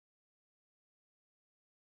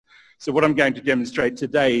So what I'm going to demonstrate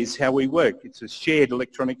today is how we work. It's a shared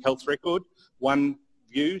electronic health record, one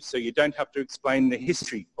view, so you don't have to explain the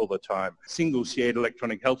history all the time. Single shared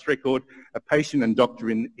electronic health record, a patient and doctor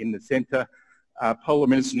in the centre, polar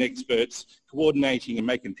medicine experts coordinating and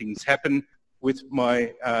making things happen with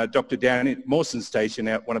my doctor down at Mawson Station,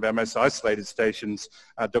 out one of our most isolated stations,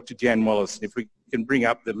 Dr Jan Wallace. And if we can bring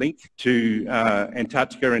up the link to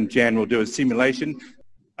Antarctica, and Jan will do a simulation.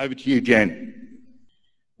 Over to you, Jan.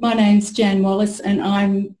 My name's Jan Wallace and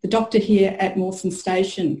I'm the doctor here at Mawson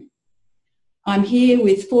Station. I'm here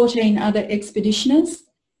with 14 other expeditioners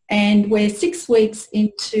and we're 6 weeks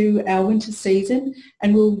into our winter season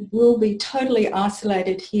and we'll be totally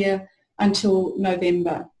isolated here until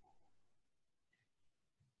November.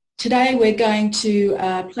 Today we're going to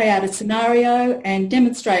play out a scenario and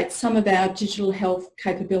demonstrate some of our digital health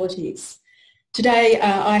capabilities. Today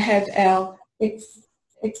I have our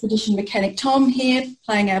expedition mechanic Tom here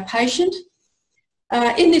playing our patient.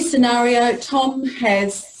 In this scenario, Tom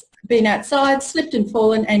has been outside, slipped and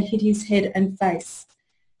fallen and hit his head and face.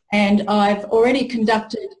 And I've already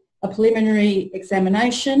conducted a preliminary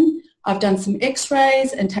examination. I've done some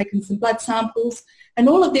x-rays and taken some blood samples, and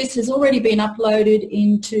all of this has already been uploaded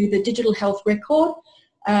into the digital health record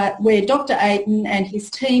where Dr Aiton and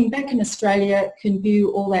his team back in Australia can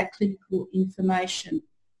view all that clinical information.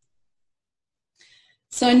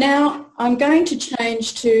 So now I'm going to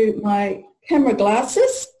change to my camera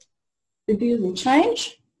glasses. The view will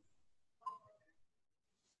change.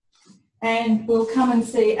 And we'll come and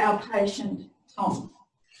see our patient, Tom.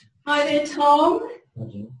 Hi there, Tom.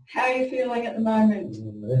 Hi, how are you feeling at the moment?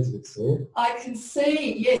 That's a bit sore. I can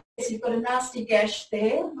see, yes, you've got a nasty gash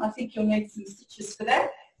there. I think you'll need some stitches for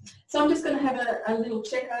that. So I'm just going to have a little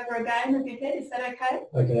check over again of your head. Is that okay?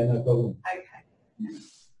 Okay, no problem. Okay.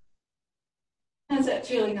 How's that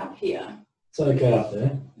feeling up here? It's okay up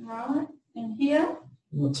there. Right, and here?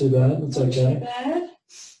 Not too bad, it's okay. Not too bad.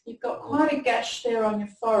 You've got quite a gash there on your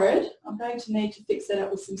forehead. I'm going to need to fix that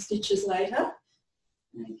up with some stitches later.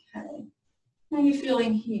 Okay. How are you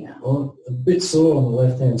feeling here? Well, a bit sore on the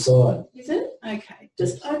left-hand side. Is it? Okay.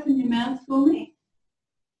 Just open your mouth for me.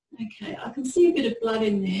 Okay, I can see a bit of blood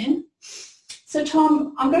in there. So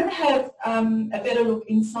Tom, I'm going to have a better look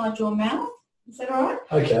inside your mouth. Is that all right?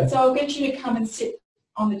 Okay. So I'll get you to come and sit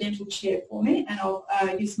on the dental chair for me and I'll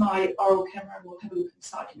use my oral camera and we'll have a look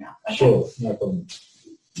inside your mouth. Okay? Sure, no problem.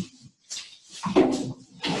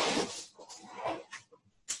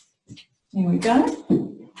 Here we go.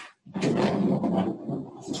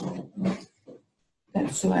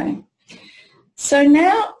 That's the way. So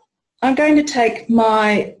now I'm going to take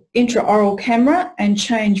my intraoral camera and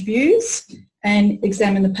change views and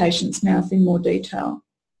examine the patient's mouth in more detail.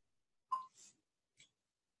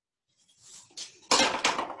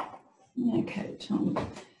 Okay, Tom.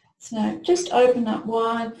 So just open up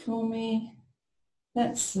wide for me.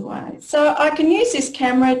 That's the way. So I can use this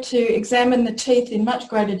camera to examine the teeth in much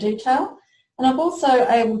greater detail, and I'm also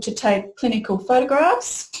able to take clinical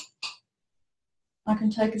photographs. I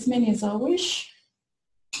can take as many as I wish.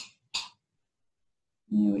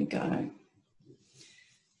 There we go.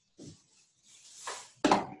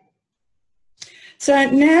 So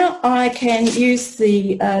now I can use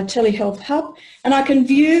the Telehealth hub and I can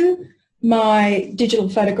view my digital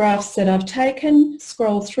photographs that I've taken,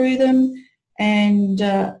 scroll through them and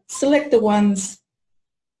select the ones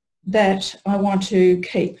that I want to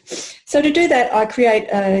keep. So to do that, I create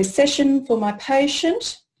a session for my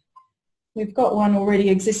patient. We've got one already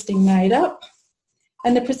existing made up.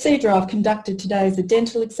 And the procedure I've conducted today is a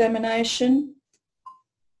dental examination.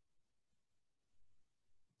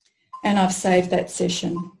 And I've saved that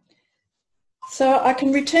session. So I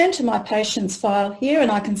can return to my patient's file here and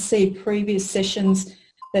I can see previous sessions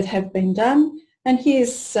that have been done. And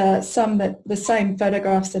here's the same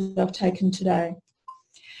photographs that I've taken today.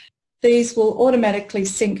 These will automatically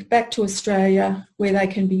sync back to Australia where they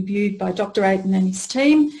can be viewed by Dr Aiton and his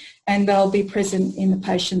team, and they'll be present in the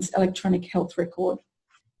patient's electronic health record.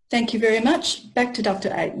 Thank you very much. Back to Dr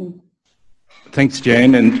Aiton. Thanks,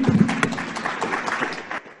 Jan. And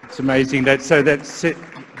it's amazing. That's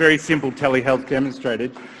very simple telehealth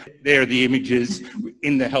demonstrated. There are the images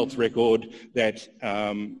in the health record that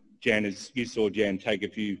you saw Jan take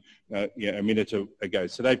a minute ago.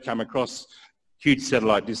 So they've come across huge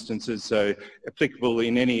satellite distances, so applicable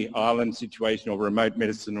in any island situation or remote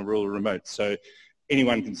medicine or rural remote. So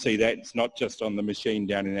anyone can see that. It's not just on the machine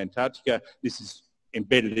down in Antarctica. This is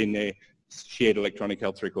embedded in their shared electronic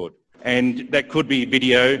health record. And that could be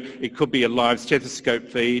video, it could be a live stethoscope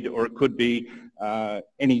feed, or it could be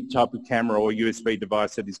any type of camera or USB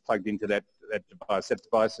device that is plugged into that that device. That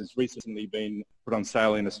device has recently been put on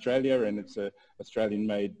sale in Australia, and it's an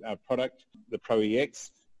Australian-made product, the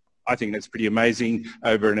ProEX. I think that's pretty amazing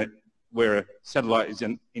over where a satellite is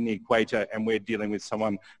in the equator, and we're dealing with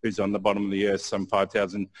someone who's on the bottom of the earth some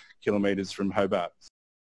 5,000 kilometres from Hobart.